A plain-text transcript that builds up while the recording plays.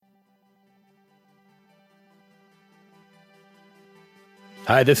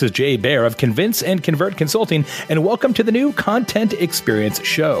Hi, this is Jay Baer of Convince and Convert Consulting, and welcome to the new Content Experience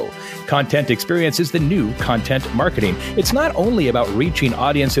Show. Content Experience is the new content marketing. It's not only about reaching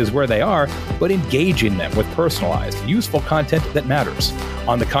audiences where they are, but engaging them with personalized, useful content that matters.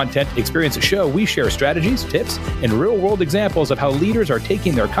 On the Content Experience Show, we share strategies, tips, and real-world examples of how leaders are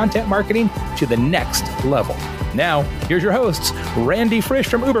taking their content marketing to the next level. Now, here's your hosts, Randy Frisch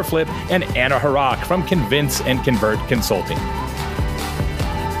from Uberflip and Anna Harak from Convince and Convert Consulting.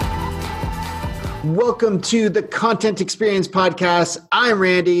 Welcome to the Content Experience Podcast. I'm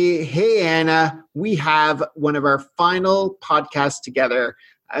Randy. Hey, Anna. We have one of our final podcasts together.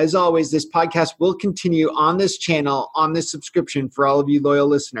 As always, this podcast will continue on this channel, on this subscription for all of you loyal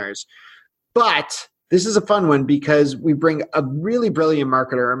listeners. But this is a fun one because we bring a really brilliant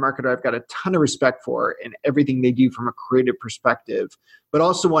marketer, a marketer I've got a ton of respect for in everything they do from a creative perspective, but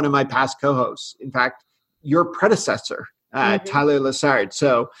also one of my past co-hosts. In fact, your predecessor, Tyler Lessard.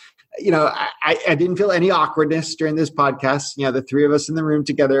 So, I didn't feel any awkwardness during this podcast. The three of us in the room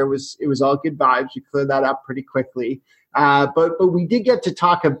together, it was all good vibes. You cleared that up pretty quickly. But we did get to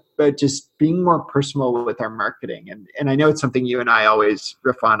talk about just being more personal with our marketing. And I know it's something you and I always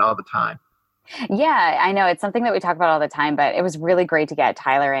riff on all the time. Yeah, I know. It's something that we talk about all the time, but it was really great to get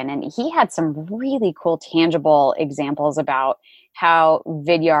Tyler in. And he had some really cool, tangible examples about how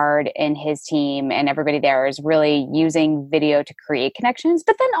Vidyard and his team and everybody there is really using video to create connections,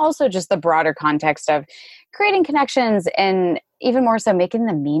 but then also just the broader context of creating connections and even more so making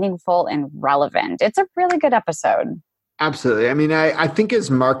them meaningful and relevant. It's a really good episode. Absolutely. I mean, I think as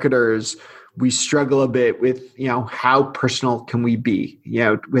marketers, we struggle a bit with, how personal can we be,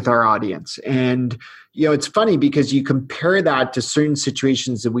 with our audience. And, it's funny because you compare that to certain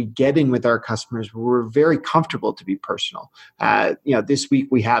situations that we get in with our customers where we're very comfortable to be personal. This week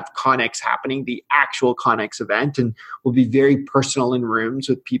we have CONEX happening, the actual CONEX event, and we'll be very personal in rooms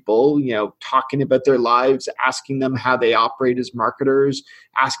with people, talking about their lives, asking them how they operate as marketers,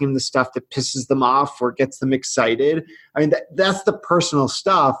 asking them the stuff that pisses them off or gets them excited. I mean, that's the personal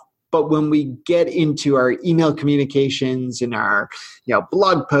stuff. But when we get into our email communications and our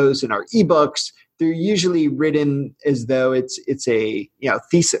blog posts and our ebooks, they're usually written as though it's a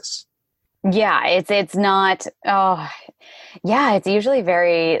thesis. Yeah, it's not. It's usually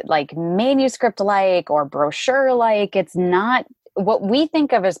very like manuscript-like or brochure-like. It's not what we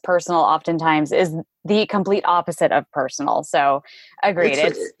think of as personal. Oftentimes, is the complete opposite of personal. So, agreed.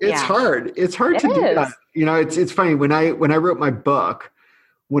 It's hard. It's hard to do that. It's funny when I wrote my book.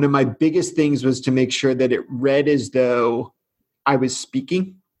 One of my biggest things was to make sure that it read as though I was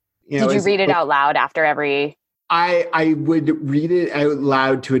speaking. Did you read it out loud after every? I would read it out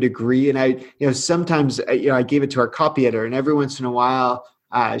loud to a degree. And sometimes, I gave it to our copy editor, and every once in a while,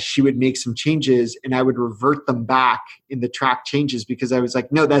 she would make some changes and I would revert them back in the track changes because I was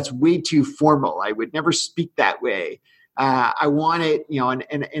like, no, that's way too formal. I would never speak that way. I want it,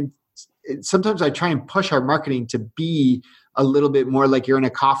 and sometimes I try and push our marketing to be a little bit more like you're in a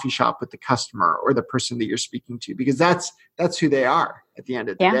coffee shop with the customer or the person that you're speaking to, because that's who they are at the end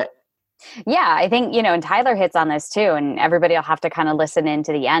of the day. Yeah, I think, and Tyler hits on this too, and everybody will have to kind of listen in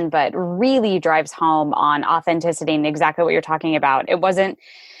to the end, but really drives home on authenticity and exactly what you're talking about. It wasn't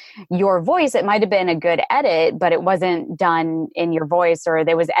your voice. It might have been a good edit, but it wasn't done in your voice, or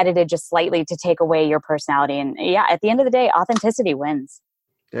they was edited just slightly to take away your personality. And at the end of the day, authenticity wins.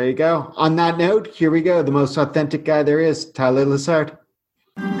 There you go. On that note, here we go. The most authentic guy there is, Tyler Lessard.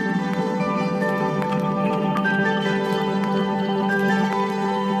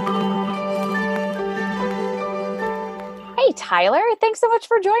 Hey, Tyler. Thanks so much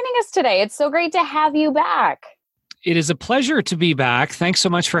for joining us today. It's so great to have you back. It is a pleasure to be back. Thanks so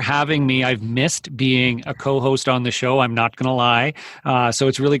much for having me. I've missed being a co-host on the show. I'm not going to lie. So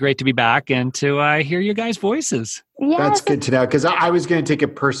it's really great to be back and to hear you guys' voices. Yes. That's good to know, because I was going to take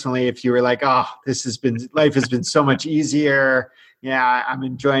it personally if you were like, oh, life has been so much easier. Yeah, I'm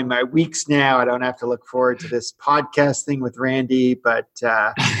enjoying my weeks now. I don't have to look forward to this podcast thing with Randy, but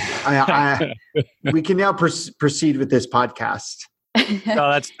we can now proceed with this podcast.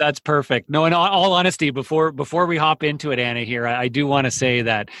 No, that's perfect. No, in all honesty, before we hop into it, Anna, here, I do want to say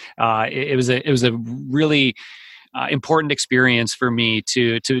that it was a really important experience for me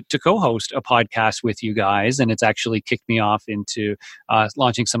to co-host a podcast with you guys, and it's actually kicked me off into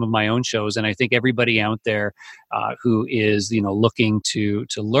launching some of my own shows. And I think everybody out there who is looking to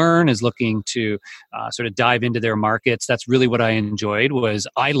learn, is looking to sort of dive into their markets. That's really what I enjoyed. Was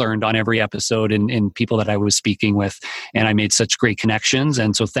I learned on every episode and people that I was speaking with, and I made such great connections.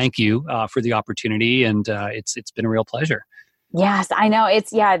 And so thank you for the opportunity, and it's been a real pleasure. Yes, I know.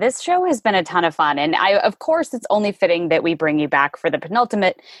 This show has been a ton of fun. And of course, it's only fitting that we bring you back for the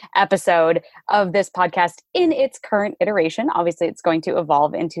penultimate episode of this podcast in its current iteration. Obviously, it's going to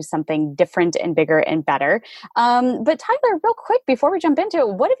evolve into something different and bigger and better. But Tyler, real quick, before we jump into it,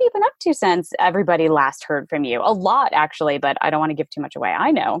 what have you been up to since everybody last heard from you? A lot, actually, but I don't want to give too much away.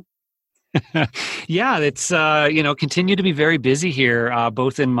 I know. Yeah, it's continue to be very busy here,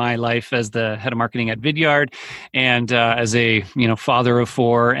 both in my life as the head of marketing at Vidyard and as a father of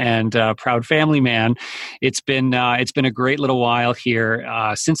four and proud family man. It's been a great little while here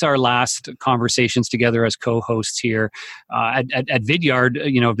since our last conversations together as co-hosts here at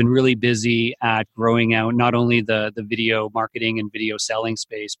Vidyard. I've been really busy at growing out not only the video marketing and video selling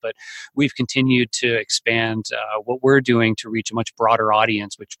space, but we've continued to expand what we're doing to reach a much broader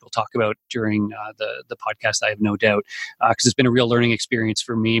audience, which we'll talk about during the podcast, I have no doubt, because it's been a real learning experience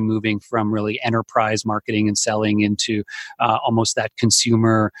for me, moving from really enterprise marketing and selling into almost that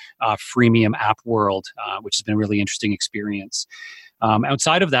consumer freemium app world, which has been a really interesting experience.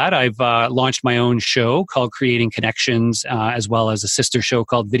 Outside of that, I've launched my own show called Creating Connections, as well as a sister show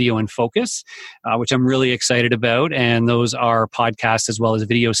called Video in Focus, which I'm really excited about. And those are podcasts as well as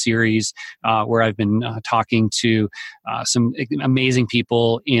video series where I've been talking to some amazing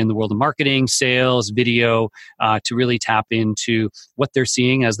people in the world of marketing, sales, video, to really tap into what they're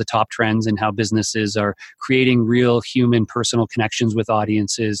seeing as the top trends and how businesses are creating real human personal connections with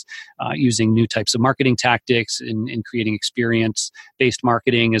audiences, using new types of marketing tactics in creating experience-based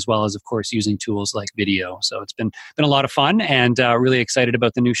marketing, as well as, of course, using tools like video. So it's been a lot of fun, and really excited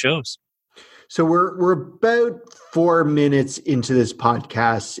about the new shows. So we're about 4 minutes into this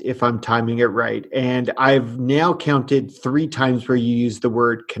podcast, if I'm timing it right. And I've now counted 3 times where you use the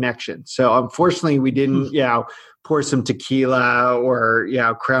word connection. So unfortunately, we didn't, pour some tequila or,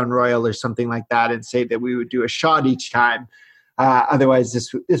 Crown Royal or something like that and say that we would do a shot each time. Otherwise,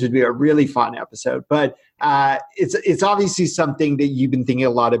 this would be a really fun episode. But it's obviously something that you've been thinking a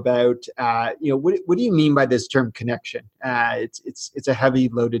lot about. What do you mean by this term connection? It's a heavy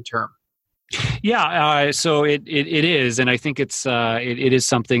loaded term. Yeah, so it is, and I think it is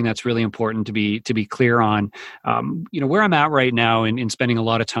something that's really important to be clear on. Where I'm at right now, in spending a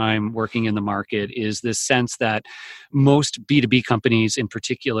lot of time working in the market, is this sense that most B2B companies, in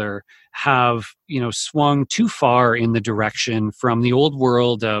particular, have swung too far in the direction from the old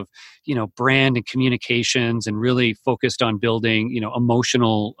world of brand and communications, and really focused on building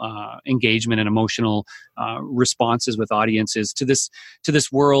emotional engagement and emotional responses with audiences to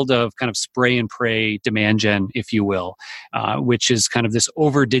this world of kind of spray and pray demand gen, if you will, which is kind of this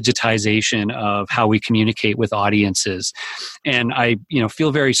over digitization of how we communicate with audiences. And I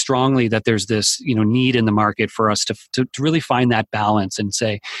feel very strongly that there's this need in the market for us to really find that balance and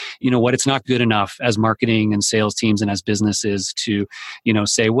say, what, it's not good enough as marketing and sales teams and as businesses to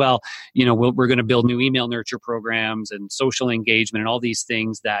say, well, we're going to build new email nurture programs and social engagement and all these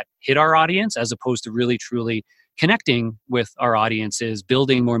things that hit our audience, as opposed to really truly connecting with our audiences,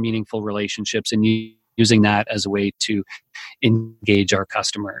 building more meaningful relationships, and using that as a way to engage our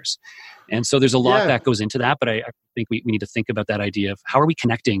customers. And so there's a lot that goes into that, but I think we need to think about that idea of how are we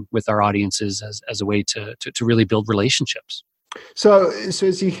connecting with our audiences as a way to really build relationships. So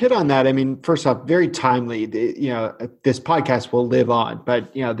as you hit on that, I mean, first off, very timely. This podcast will live on,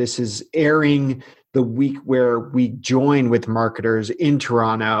 but this is airing the week where we join with marketers in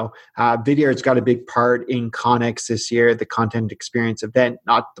Toronto. Vidyard's got a big part in CONEX this year, the content experience event,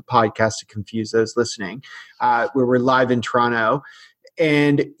 not the podcast to confuse those listening, where we're live in Toronto.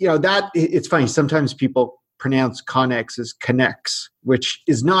 And that it's funny. Sometimes people pronounce CONEX as CONEX, which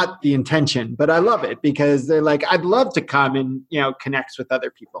is not the intention, but I love it because they're like, I'd love to come and, connect with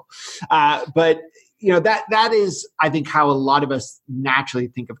other people. But that is, I think, how a lot of us naturally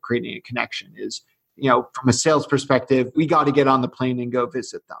think of creating a connection is, from a sales perspective, we got to get on the plane and go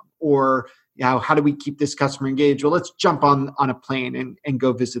visit them. Or, how do we keep this customer engaged? Well, let's jump on a plane and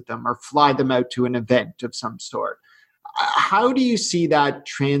go visit them, or fly them out to an event of some sort. How do you see that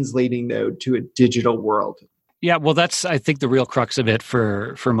translating, though, to a digital world? Yeah, well, that's, I think, the real crux of it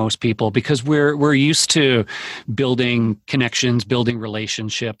for most people, because we're used to building connections, building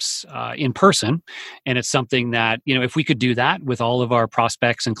relationships in person, and it's something that if we could do that with all of our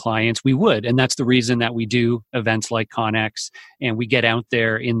prospects and clients, we would, and that's the reason that we do events like CONEX and we get out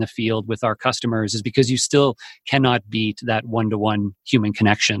there in the field with our customers, is because you still cannot beat that one-to-one human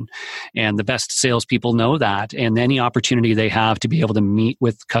connection, and the best salespeople know that, and any opportunity they have to be able to meet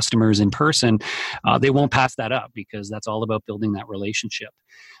with customers in person, they won't pass that up, because that's all about building that relationship.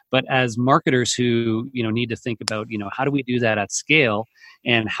 But as marketers who, need to think about, how do we do that at scale,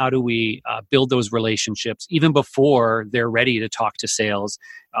 and how do we build those relationships even before they're ready to talk to sales?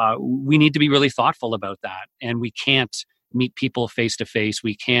 We need to be really thoughtful about that. And we can't meet people face to face.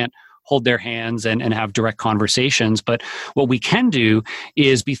 We can't hold their hands and have direct conversations. But what we can do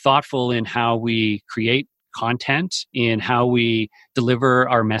is be thoughtful in how we create content, in how we deliver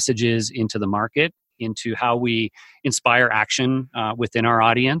our messages into the market, into how we inspire action within our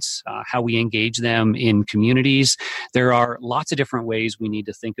audience, how we engage them in communities. There are lots of different ways we need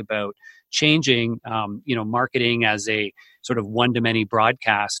to think about changing, marketing as a sort of one-to-many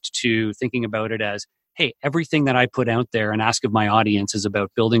broadcast to thinking about it as, hey, everything that I put out there and ask of my audience is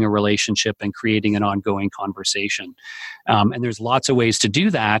about building a relationship and creating an ongoing conversation. And there's lots of ways to do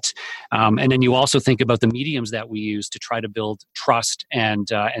that. And then you also think about the mediums that we use to try to build trust and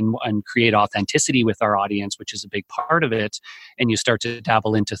create authenticity with our audience, which is a big part of it. And you start to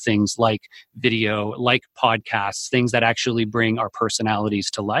dabble into things like video, like podcasts, things that actually bring our personalities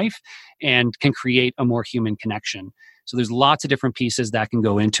to life and can create a more human connection. So there's lots of different pieces that can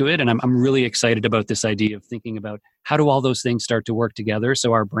go into it. And I'm really excited about this idea of thinking about how do all those things start to work together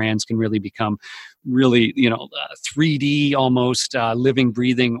so our brands can really become really, 3D almost living,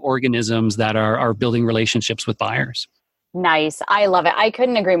 breathing organisms that are building relationships with buyers. Nice. I love it. I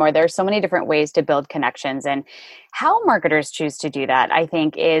couldn't agree more. There's so many different ways to build connections, and how marketers choose to do that, I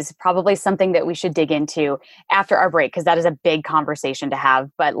think, is probably something that we should dig into after our break, because that is a big conversation to have.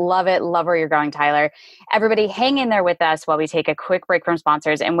 But love it. Love where you're going, Tyler. Everybody hang in there with us while we take a quick break from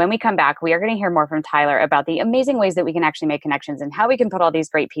sponsors. And when we come back, we are going to hear more from Tyler about the amazing ways that we can actually make connections and how we can put all these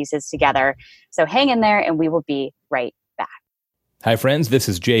great pieces together. So hang in there and we will be right back. Hi, friends. This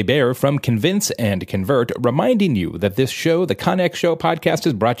is Jay Baer from Convince and Convert, reminding you that this show, the CONEX Show podcast,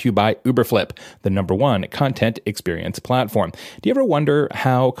 is brought to you by Uberflip, the #1 content experience platform. Do you ever wonder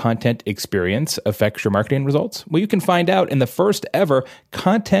how content experience affects your marketing results? Well, you can find out in the first ever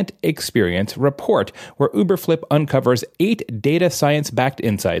Content Experience Report, where Uberflip uncovers 8 data science-backed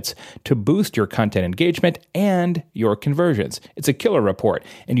insights to boost your content engagement and your conversions. It's a killer report,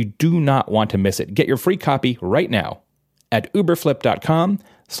 and you do not want to miss it. Get your free copy right now at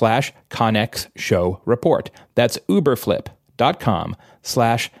uberflip.com/CONEX Show Report. That's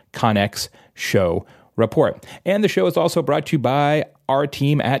uberflip.com/CONEX Show Report. And the show is also brought to you by our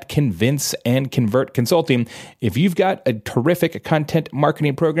team at Convince and Convert Consulting. If you've got a terrific content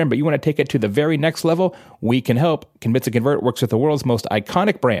marketing program, but you want to take it to the very next level, we can help. Convince and Convert works with the world's most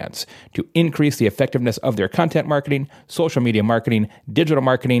iconic brands to increase the effectiveness of their content marketing, social media marketing, digital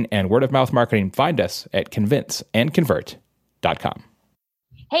marketing, and word-of-mouth marketing. Find us at convinceandconvert.com.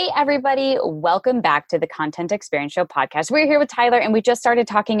 Hey, everybody. Welcome back to the Content Experience Show podcast. We're here with Tyler, and we just started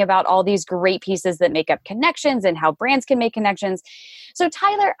talking about all these great pieces that make up connections and how brands can make connections. So,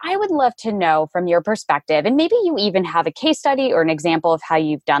 Tyler, I would love to know from your perspective, and maybe you even have a case study or an example of how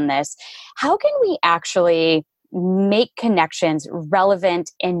you've done this. How can we actually make connections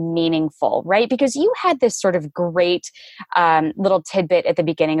relevant and meaningful, right? Because you had this sort of great little tidbit at the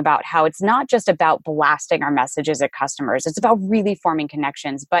beginning about how it's not just about blasting our messages at customers. It's about really forming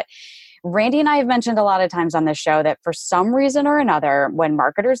connections. But Randy and I have mentioned a lot of times on this show that for some reason or another, when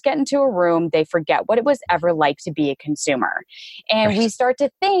marketers get into a room, they forget what it was ever like to be a consumer. And we start to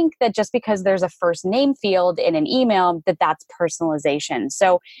think that just because there's a first name field in an email, that's personalization.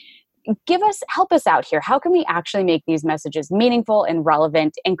 So help us out here. How can we actually make these messages meaningful and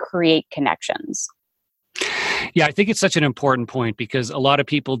relevant and create connections? Yeah, I think it's such an important point because a lot of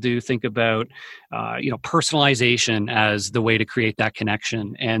people do think about, personalization as the way to create that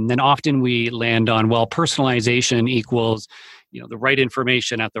connection. And then often we land on, well, personalization equals, the right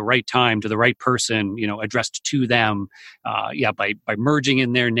information at the right time to the right person, addressed to them, by merging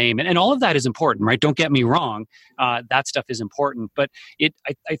in their name. And all of that is important, right? Don't get me wrong. That stuff is important, but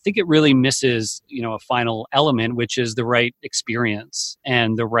I think it really misses, a final element, which is the right experience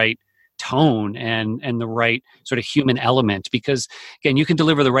and the right tone and the right sort of human element. Because again, you can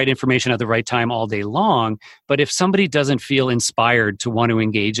deliver the right information at the right time all day long, but if somebody doesn't feel inspired to want to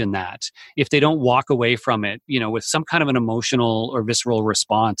engage in that, if they don't walk away from it, with some kind of an emotional or visceral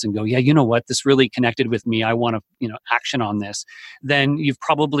response and go, yeah, you know what, this really connected with me, I want to, action on this, then you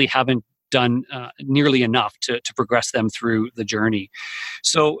probably haven't done nearly enough to progress them through the journey.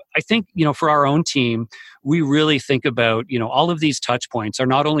 So I think, for our own team, we really think about, all of these touch points are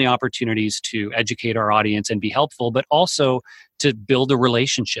not only opportunities to educate our audience and be helpful, but also to build a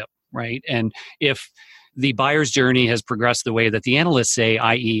relationship, right? And if the buyer's journey has progressed the way that the analysts say,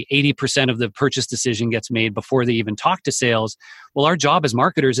 i.e., 80% of the purchase decision gets made before they even talk to sales. Well, our job as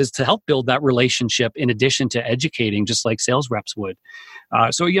marketers is to help build that relationship in addition to educating, just like sales reps would.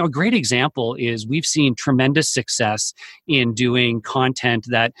 So, a great example is we've seen tremendous success in doing content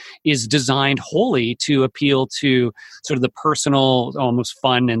that is designed wholly to appeal to sort of the personal, almost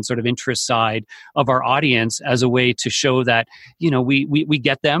fun and sort of interest side of our audience as a way to show that, we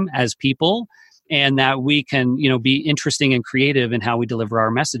get them as people, and that we can, be interesting and creative in how we deliver our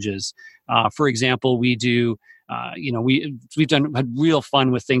messages. For example, we do, we've had real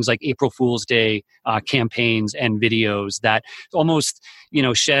fun with things like April Fool's Day campaigns and videos that almost,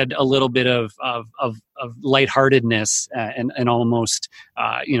 shed a little bit of lightheartedness and almost,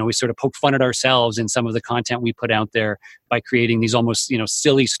 we sort of poke fun at ourselves in some of the content we put out there by creating these almost,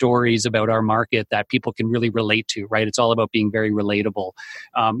 silly stories about our market that people can really relate to, right? It's all about being very relatable.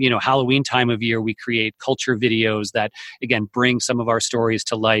 Halloween time of year, we create culture videos that, again, bring some of our stories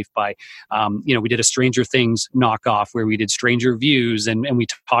to life by, we did a Stranger Things knockoff where we did Stranger Views and we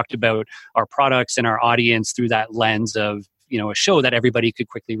talked about our products and our audience through that lens of, a show that everybody could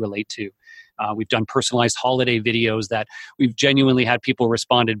quickly relate to. We've done personalized holiday videos that we've genuinely had people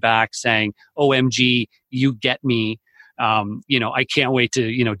responded back saying, OMG, you get me. I can't wait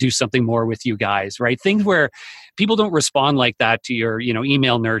to, do something more with you guys, right? Things where people don't respond like that to your,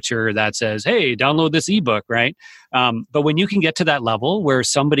 email nurture that says, hey, download this ebook, right? But when you can get to that level where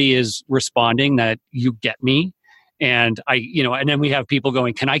somebody is responding that you get me, and and then we have people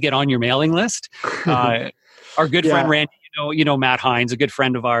going, can I get on your mailing list? Our good friend Randy, Matt Hines, a good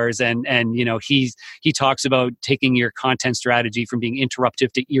friend of ours, and he talks about taking your content strategy from being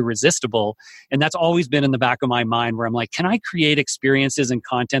interruptive to irresistible, and that's always been in the back of my mind where I'm like, can I create experiences and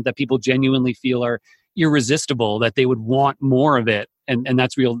content that people genuinely feel are irresistible, that they would want more of it, and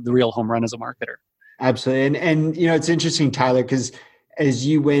that's the real home run as a marketer. Absolutely, and it's interesting, Tyler, because as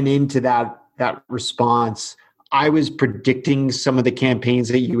you went into that response, I was predicting some of the campaigns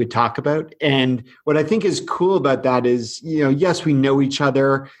that you would talk about. And what I think is cool about that is, yes, we know each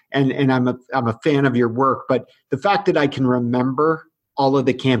other and I'm a fan of your work, but the fact that I can remember all of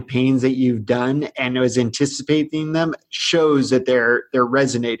the campaigns that you've done and was anticipating them shows that they're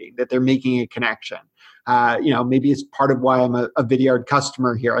resonating, that they're making a connection. Maybe it's part of why I'm a Vidyard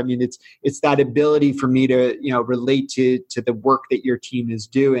customer here. I mean, it's that ability for me to, relate to the work that your team is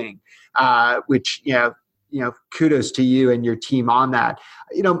doing, which, kudos to you and your team on that.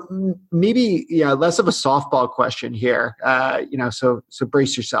 Maybe less of a softball question here. So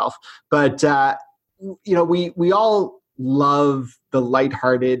brace yourself. But we all love the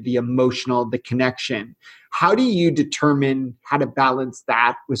lighthearted, the emotional, the connection. How do you determine how to balance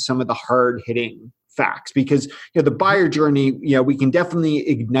that with some of the hard hitting facts? Because the buyer journey, we can definitely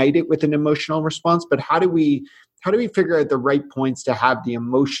ignite it with an emotional response, but how do we figure out the right points to have the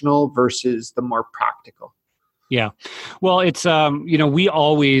emotional versus the more practical? Yeah. Well, it's, we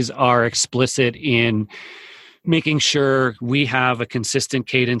always are explicit in making sure we have a consistent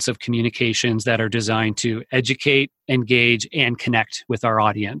cadence of communications that are designed to educate, engage, and connect with our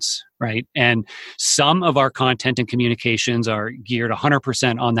audience, right? And some of our content and communications are geared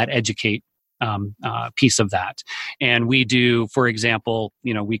 100% on that educate piece of that. And we do, for example,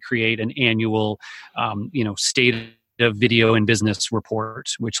 we create an annual, state of video and business report,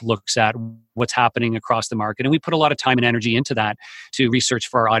 which looks at what's happening across the market. And we put a lot of time and energy into that to research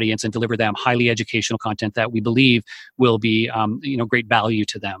for our audience and deliver them highly educational content that we believe will be, great value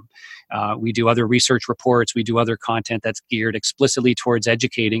to them. We do other research reports. We do other content that's geared explicitly towards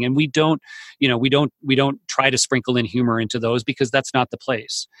educating. And we don't try to sprinkle in humor into those because that's not the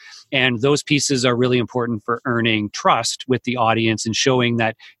place. And those pieces are really important for earning trust with the audience and showing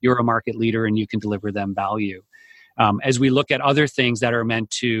that you're a market leader and you can deliver them value. As we look at other things that are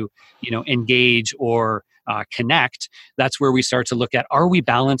meant to, engage or connect, that's where we start to look at, are we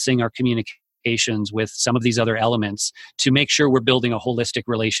balancing our communications with some of these other elements to make sure we're building a holistic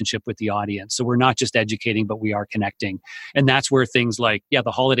relationship with the audience? So we're not just educating, but we are connecting. And that's where things like, the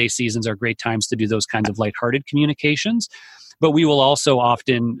holiday seasons are great times to do those kinds of lighthearted communications. But we will also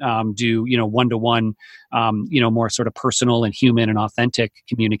often do, one-to-one, more sort of personal and human and authentic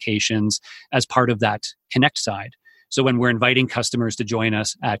communications as part of that connect side. So when we're inviting customers to join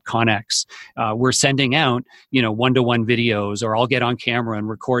us at CONEX, we're sending out, one-to-one videos, or I'll get on camera and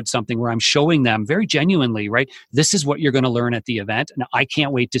record something where I'm showing them very genuinely, right? This is what you're going to learn at the event. And I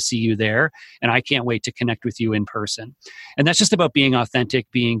can't wait to see you there. And I can't wait to connect with you in person. And that's just about being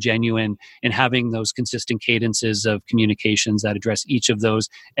authentic, being genuine, and having those consistent cadences of communications that address each of those: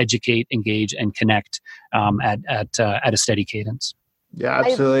 educate, engage, and connect at a steady cadence. Yeah,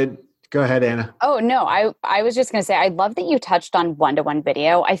 absolutely. Go ahead, Anna. Oh, no, I was just going to say, I love that you touched on one-to-one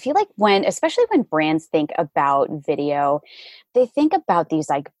video. I feel like especially when brands think about video, they think about these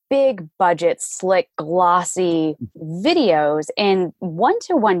like big budget, slick, glossy videos, and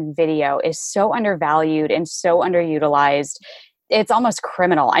one-to-one video is so undervalued and so underutilized. It's almost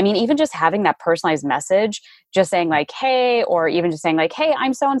criminal. I mean, even just having that personalized message, just saying like, hey, or even just saying like, hey,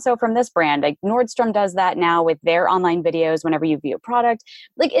 I'm so-and-so from this brand. Like Nordstrom does that now with their online videos whenever you view a product.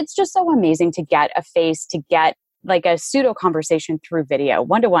 Like, it's just so amazing to get a face, to get like a pseudo conversation through video.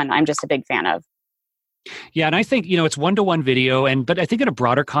 One-to-one, I'm just a big fan of. Yeah, and I think, it's one-to-one video, but I think in a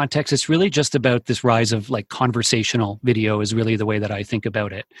broader context, it's really just about this rise of like conversational video is really the way that I think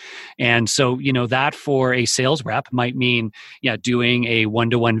about it. And so, that for a sales rep might mean, doing a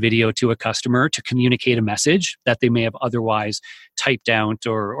one-to-one video to a customer to communicate a message that they may have otherwise typed out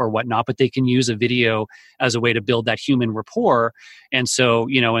or whatnot, but they can use a video as a way to build that human rapport. And so,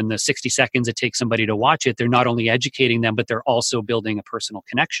 in the 60 seconds it takes somebody to watch it, they're not only educating them, but they're also building a personal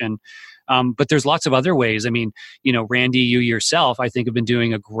connection. But there's lots of other ways. I mean, Randy, you yourself, I think, have been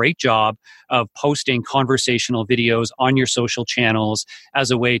doing a great job of posting conversational videos on your social channels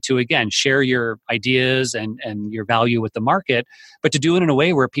as a way to, again, share your ideas and your value with the market, but to do it in a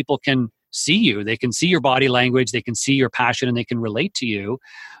way where people can see you. They can see your body language, they can see your passion, and they can relate to you.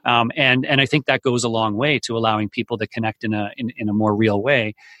 And I think that goes a long way to allowing people to connect in a more real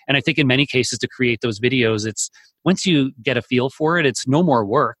way. And I think in many cases to create those videos, it's once you get a feel for it, it's no more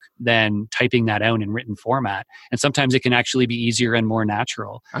work than typing that out in written format. And sometimes it can actually be easier and more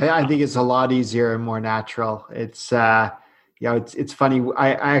natural. I think it's a lot easier and more natural. It's it's funny.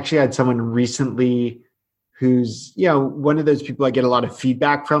 I actually had someone recently who's, one of those people I get a lot of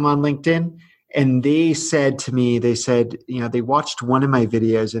feedback from on LinkedIn. And they said to me, they watched one of my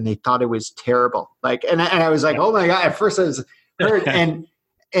videos and they thought it was terrible. Like, and I was like, oh my God, at first I was hurt.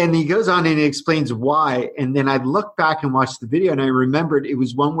 And he goes on and he explains why. And then I looked back and watched the video and I remembered it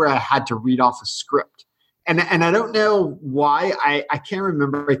was one where I had to read off a script. And I don't know why. I can't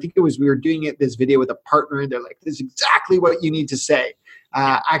remember. I think it was we were doing this video with a partner and they're like, this is exactly what you need to say.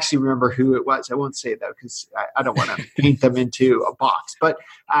 I actually remember who it was. I won't say though because I don't want to paint them into a box. But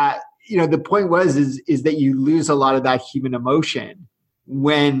the point is that you lose a lot of that human emotion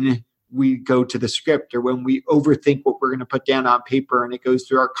when we go to the script or when we overthink what we're going to put down on paper and it goes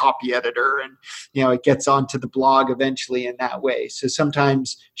through our copy editor and it gets onto the blog eventually in that way. So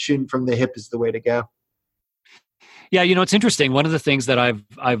sometimes shooting from the hip is the way to go. Yeah, it's interesting. One of the things that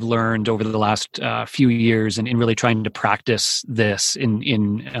I've learned over the last few years, and in really trying to practice this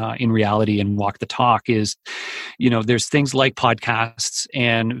in reality and walk the talk, is there's things like podcasts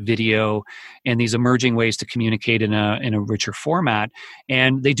and video and these emerging ways to communicate in a richer format,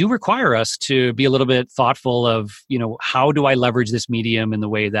 and they do require us to be a little bit thoughtful of how do I leverage this medium in the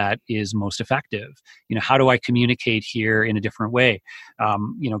way that is most effective? How do I communicate here in a different way? A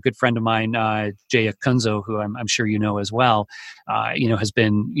good friend of mine, Jay Akunzo, who I'm sure you know as well, has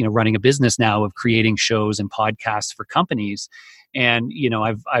been running a business now of creating shows and podcasts for companies. And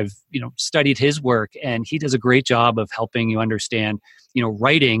I've studied his work, and he does a great job of helping you understand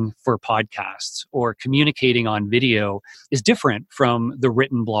writing for podcasts or communicating on video is different from the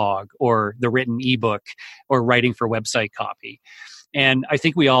written blog or the written ebook or writing for website copy. And I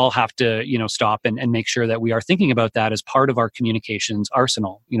think we all have to, stop and make sure that we are thinking about that as part of our communications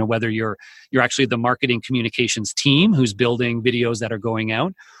arsenal. Whether you're actually the marketing communications team who's building videos that are going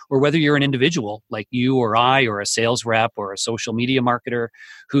out, or whether you're an individual like you or I, or a sales rep or a social media marketer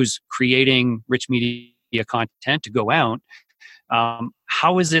who's creating rich media content to go out.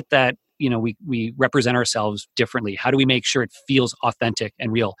 How is it that we represent ourselves differently? How do we make sure it feels authentic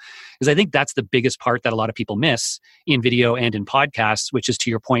and real? Because I think that's the biggest part that a lot of people miss in video and in podcasts, which is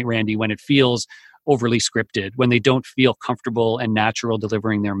to your point, Randy, when it feels overly scripted, when they don't feel comfortable and natural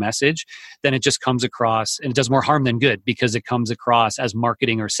delivering their message, then it just comes across, and it does more harm than good because it comes across as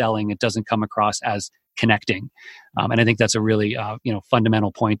marketing or selling. It doesn't come across as connecting. And I think that's a really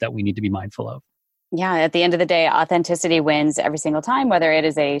fundamental point that we need to be mindful of. Yeah, at the end of the day, authenticity wins every single time, whether it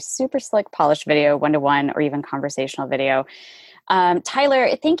is a super slick, polished video, one-to-one, or even conversational video.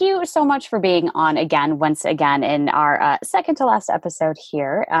 Tyler, thank you so much for being on once again, in our second to last episode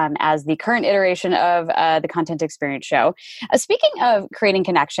here as the current iteration of the Content Experience Show. Speaking of creating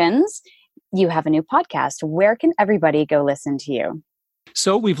connections, you have a new podcast. Where can everybody go listen to you?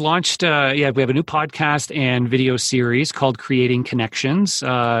 So we've launched, we have a new podcast and video series called Creating Connections.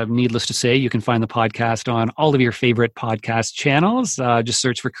 Needless to say, you can find the podcast on all of your favorite podcast channels. Just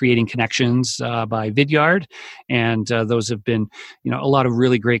search for Creating Connections by Vidyard, and those have been, a lot of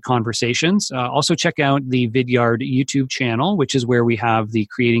really great conversations. Also, check out the Vidyard YouTube channel, which is where we have the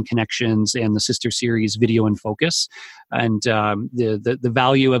Creating Connections and the sister series Video in Focus. And the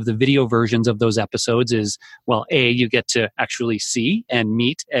value of the video versions of those episodes is, well, you get to actually see and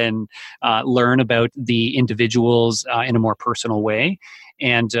meet and learn about the individuals in a more personal way.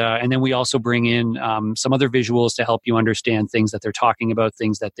 And then we also bring in some other visuals to help you understand things that they're talking about,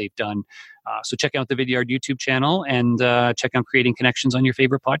 things that they've done. So check out the Vidyard YouTube channel and check out Creating Connections on your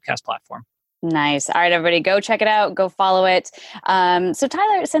favorite podcast platform. Nice. All right, everybody, go check it out. Go follow it. So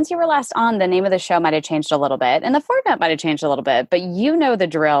Tyler, since you were last on, the name of the show might have changed a little bit and the format might have changed a little bit, but you know the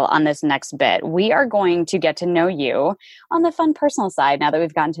drill on this next bit. We are going to get to know you on the fun personal side. Now that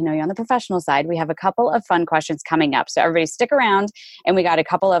we've gotten to know you on the professional side, we have a couple of fun questions coming up. So everybody stick around, and we got a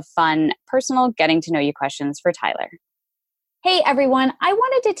couple of fun personal getting to know you questions for Tyler. Hey, everyone. I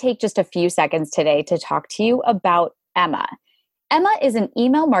wanted to take just a few seconds today to talk to you about Emma. Emma is an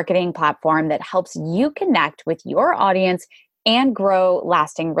email marketing platform that helps you connect with your audience and grow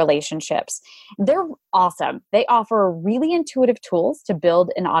lasting relationships. They're awesome. They offer really intuitive tools to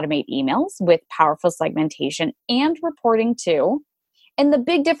build and automate emails with powerful segmentation and reporting too. And the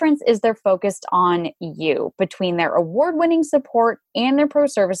big difference is they're focused on you. Between their award-winning support and their pro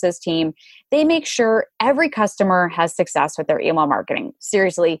services team, they make sure every customer has success with their email marketing.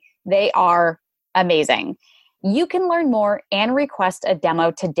 Seriously, they are amazing. You can learn more and request a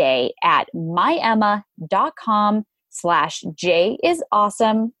demo today at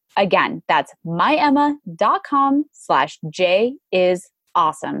myemma.com/J-is-awesome. Again, that's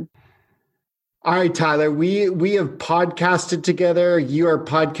myemma.com/J-is-awesome. All right, Tyler, we have podcasted together. You are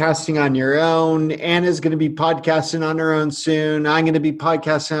podcasting on your own. Anna's going to be podcasting on her own soon. I'm going to be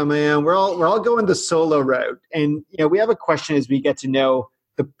podcasting on my own. We're all going the solo route. And we have a question as we get to know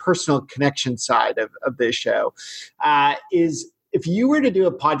the personal connection side of this show, is if you were to do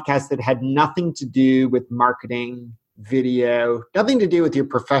a podcast that had nothing to do with marketing, video, nothing to do with your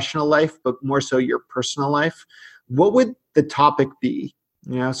professional life, but more so your personal life, what would the topic be?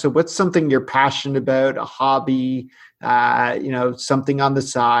 So what's something you're passionate about, a hobby, something on the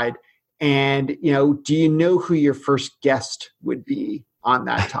side? And, do you know who your first guest would be on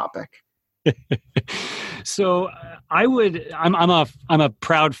that topic? So I'm a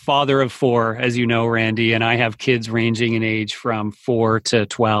proud father of 4, as you know, Randy, and I have kids ranging in age from 4 to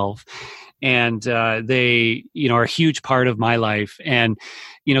 12. And they, are a huge part of my life. And,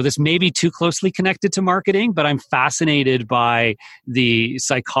 this may be too closely connected to marketing, but I'm fascinated by the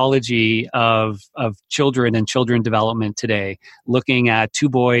psychology of children and children development today, looking at 2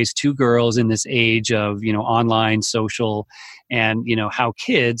 boys, 2 girls in this age of, online, social, and, how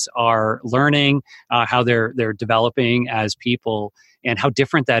kids are learning, how they're developing as people, and how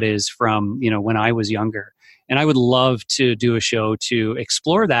different that is from, when I was younger. And I would love to do a show to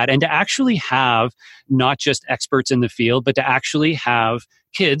explore that and to actually have not just experts in the field, but to actually have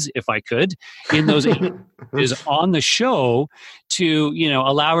kids, if I could, in those ages on the show to,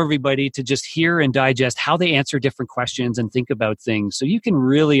 allow everybody to just hear and digest how they answer different questions and think about things. So you can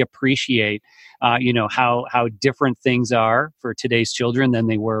really appreciate, how different things are for today's children than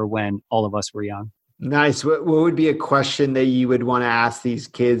they were when all of us were young. Nice. What would be a question that you would want to ask these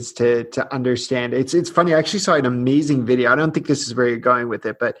kids to understand? It's funny. I actually saw an amazing video. I don't think this is where you're going with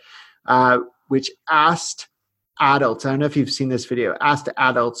it, but which asked adults, I don't know if you've seen this video, asked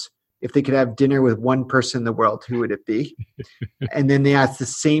adults if they could have dinner with one person in the world, who would it be? And then they asked the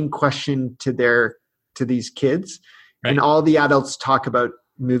same question to these kids. Right. And all the adults talk about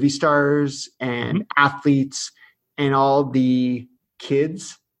movie stars and athletes, and all the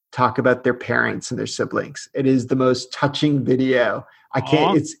kids talk about their parents and their siblings. It is the most touching video. I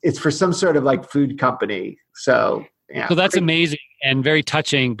can't, it's for some sort of like food company. So, yeah. So that's amazing and very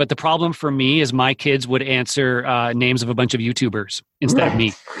touching. But the problem for me is my kids would answer names of a bunch of YouTubers instead of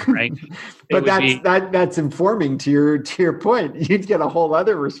me. Right. But that's informing to your point. You'd get a whole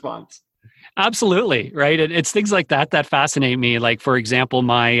other response. Absolutely. Right. It's things like that fascinate me. Like, for example,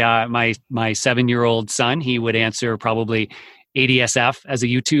 my 7-year-old son, he would answer probably ADSF as a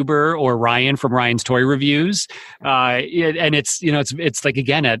YouTuber, or Ryan from Ryan's Toy Reviews. And it's like,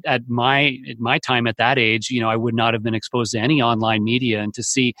 again, at my time at that age, I would not have been exposed to any online media, and to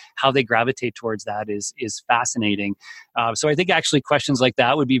see how they gravitate towards that is fascinating. So I think actually questions like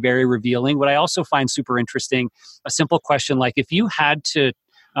that would be very revealing. What I also find super interesting, a simple question like, if you had to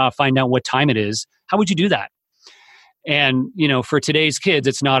find out what time it is, how would you do that? And, for today's kids,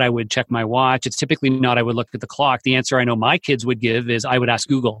 it's not I would check my watch. It's typically not I would look at the clock. The answer I know my kids would give is I would ask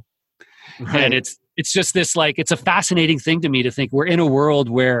Google. Right. And it's just this, it's a fascinating thing to me to think we're in a world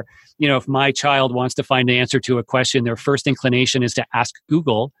where, if my child wants to find an answer to a question, their first inclination is to ask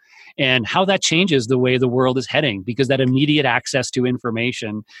Google, and how that changes the way the world is heading, because that immediate access to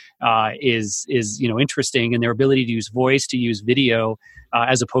information is interesting, and their ability to use voice, to use video,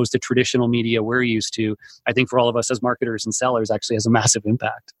 as opposed to traditional media we're used to, I think for all of us as marketers and sellers actually has a massive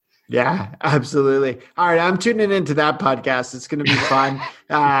impact. Yeah, absolutely. All right, I'm tuning into that podcast. It's going to be fun.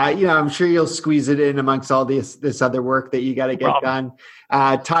 I'm sure you'll squeeze it in amongst all this other work that you got to get done.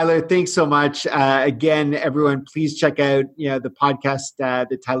 Tyler, thanks so much. Again, everyone, please check out the podcast that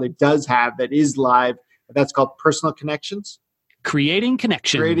Tyler does have that is live. That's called Personal Connections. Creating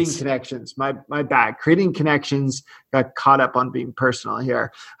connections. My bad. Creating connections. Got caught up on being personal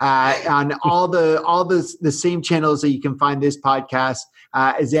here. On all the same channels that you can find this podcast.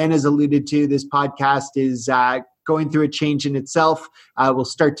 As Anna's alluded to, this podcast is going through a change in itself. Will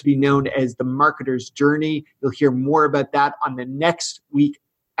start to be known as The Marketer's Journey. You'll hear more about that on the next week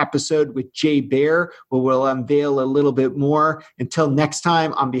episode with Jay Baer, where we'll unveil a little bit more. Until next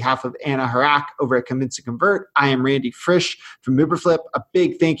time, on behalf of Anna Harak over at Convince and Convert, I am Randy Frisch from Uberflip. A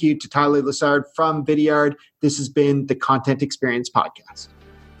big thank you to Tyler Lessard from Vidyard. This has been the Content Experience Podcast.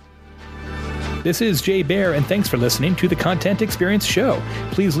 This is Jay Baer, and thanks for listening to the Content Experience Show.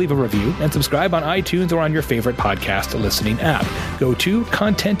 Please leave a review and subscribe on iTunes or on your favorite podcast listening app. Go to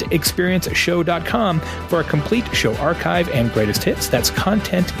contentexperienceshow.com for a complete show archive and greatest hits. That's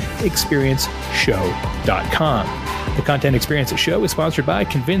contentexperienceshow.com. The Content Experience Show is sponsored by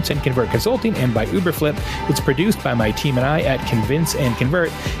Convince and Convert Consulting and by Uberflip. It's produced by my team and I at Convince and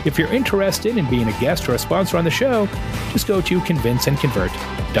Convert. If you're interested in being a guest or a sponsor on the show, just go to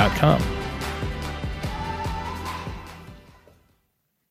convinceandconvert.com.